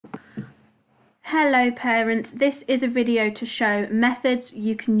Hello parents, this is a video to show methods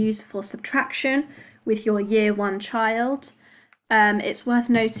you can use for subtraction with your year 1 child. It's worth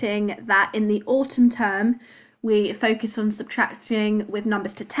noting that in the autumn term we focus on subtracting with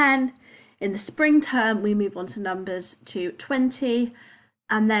numbers to 10, in the spring term we move on to numbers to 20,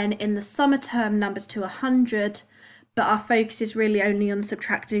 and then in the summer term numbers to 100, but our focus is really only on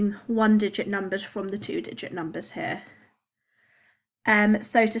subtracting 1-digit numbers from the 2-digit numbers here.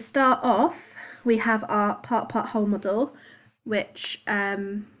 So to start off, we have our part whole model, which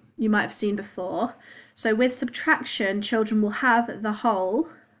you might have seen before. So with subtraction, children will have the whole,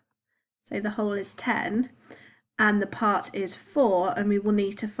 so the whole is 10, and the part is 4, and we will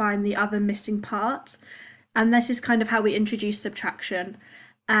need to find the other missing part. And this is kind of how we introduce subtraction.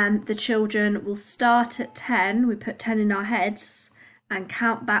 And the children will start at 10, we put 10 in our heads, and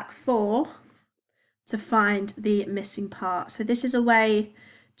count back 4 to find the missing part. So this is a way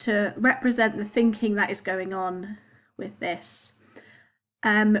to represent the thinking that is going on with this.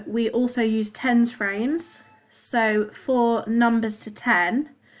 We also use tens frames. So for numbers to 10,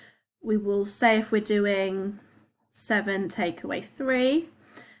 we will say if we're doing 7 take away 3,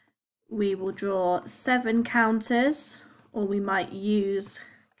 we will draw 7 counters, or we might use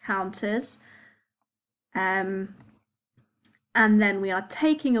counters. And then we are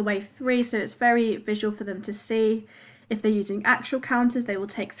taking away 3, so it's very visual for them to see. If they're using actual counters, they will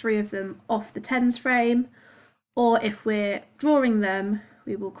take 3 of them off the tens frame, or if we're drawing them,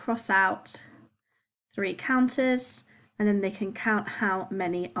 we will cross out 3 counters, and then they can count how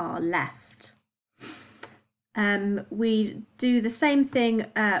many are left. We do the same thing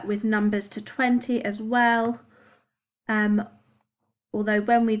with numbers to 20 as well, although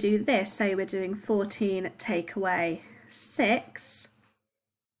when we do this, say we're doing 14 take away 6,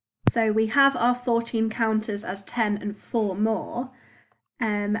 so we have our 14 counters as 10 and 4 more,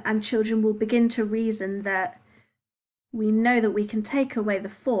 and children will begin to reason that we know that we can take away the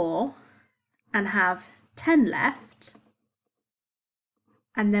 4 and have 10 left,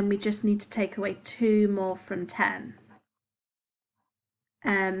 and then we just need to take away 2 more from 10.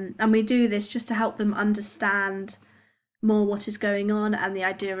 And we do this just to help them understand more what is going on and the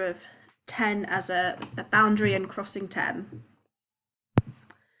idea of 10 as a boundary and crossing 10.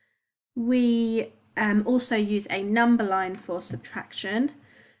 We also use a number line for subtraction.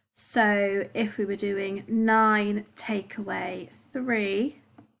 So if we were doing 9 take away 3,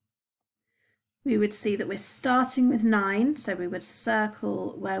 we would see that we're starting with 9, so we would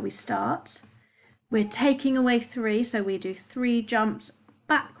circle where we start. We're taking away 3, so we do 3 jumps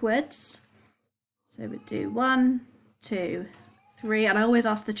backwards. So we do 1, 2, 3, and I always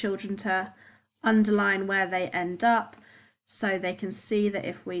ask the children to underline where they end up so they can see that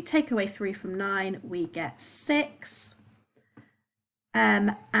if we take away 3 from 9, we get 6.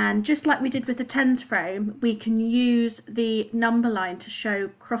 And just like we did with the tens frame, we can use the number line to show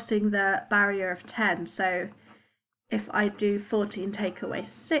crossing the barrier of 10. So if I do 14 take away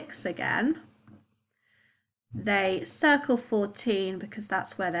 6 again, they circle 14 because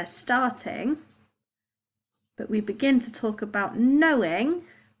that's where they're starting. But we begin to talk about knowing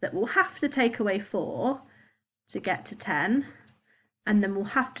that we'll have to take away 4 to get to 10, and then we'll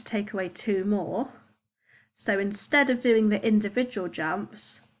have to take away 2 more. So instead of doing the individual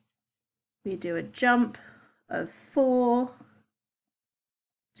jumps, we do a jump of 4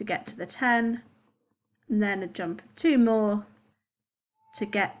 to get to the 10, and then a jump of 2 more to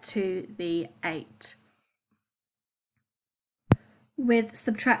get to the 8. With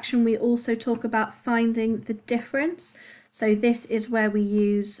subtraction, we also talk about finding the difference. So this is where we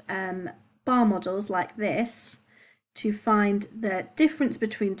use bar models like this to find the difference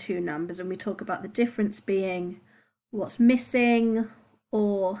between 2 numbers, and we talk about the difference being what's missing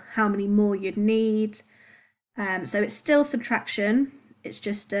or how many more you'd need. So it's still subtraction, it's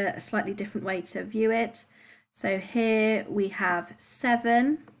just a slightly different way to view it. So here we have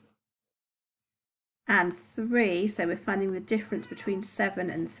 7 and 3, so we're finding the difference between 7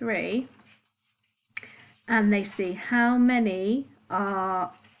 and 3, and they see how many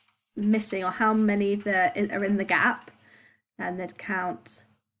are missing or how many are in the gap, and they'd count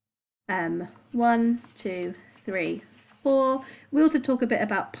 1, 2, 3, 4. We also talk a bit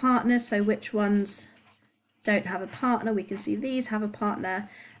about partners, so which ones don't have a partner. We can see these have a partner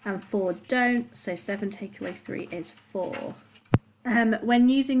and 4 don't, so 7 take away 3 is 4. When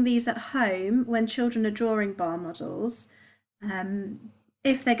using these at home, when children are drawing bar models,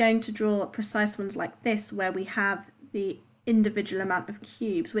 if they're going to draw precise ones like this where we have the individual amount of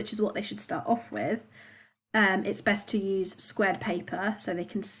cubes, which is what they should start off with, it's best to use squared paper so they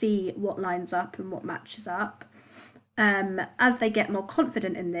can see what lines up and what matches up. As they get more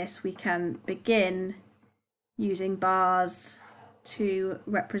confident in this, we can begin using bars to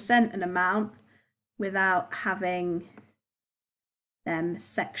represent an amount without having them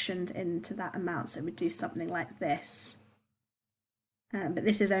sectioned into that amount. So we do something like this. But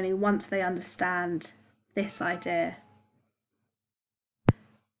this is only once they understand this idea.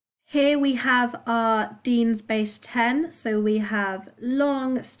 Here we have our Dean's base 10. So we have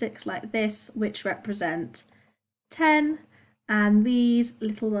long sticks like this, which represent 10, and these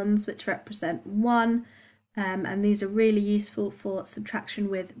little ones which represent 1. And these are really useful for subtraction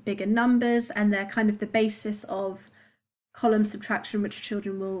with bigger numbers, and they're kind of the basis of column subtraction, which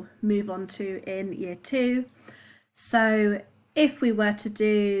children will move on to in year 2. So if we were to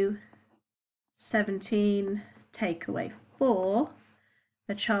do 17 take away 4,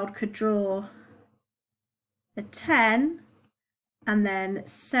 a child could draw a 10 and then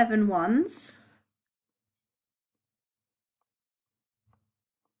 7 ones.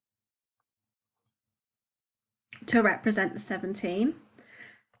 To represent the 17,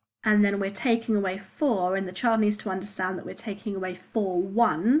 and then we're taking away 4, and the child needs to understand that we're taking away 4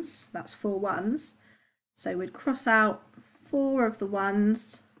 ones. That's 4 ones. So we'd cross out 4 of the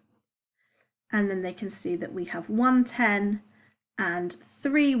ones, and then they can see that we have 1 10 and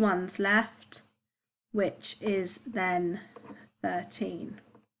 3 ones left, which is then 13.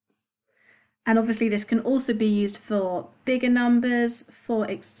 And obviously this can also be used for bigger numbers. For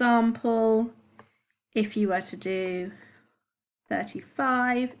example, if you were to do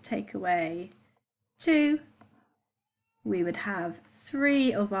 35, take away 2, we would have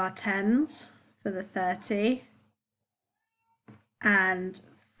 3 of our 10s for the 30 and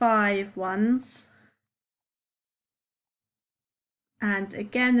 5 ones. And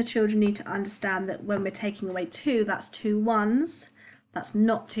again, the children need to understand that when we're taking away 2, that's 2 ones, that's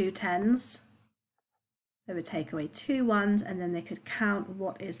not 2 10s. They would take away 2 ones, and then they could count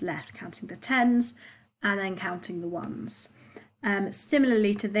what is left, counting the 10s and then counting the ones.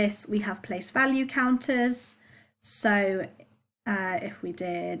 Similarly to this, we have place value counters. So if we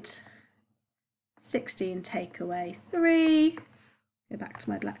did 16 take away 3, go back to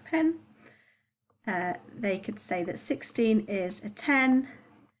my black pen, they could say that 16 is a 10,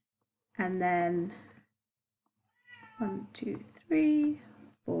 and then 1, 2, 3,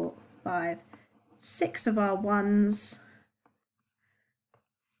 4, 5, 6 of our ones,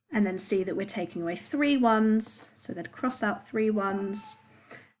 and then see that we're taking away 3 ones, so they'd cross out 3 ones,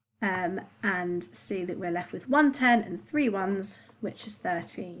 and see that we're left with 1 10 and 3 ones, which is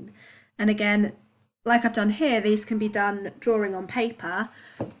 13. And again, like I've done here, these can be done drawing on paper,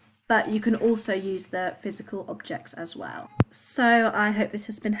 but you can also use the physical objects as well. So I hope this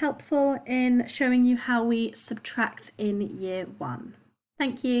has been helpful in showing you how we subtract in year 1.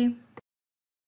 Thank you.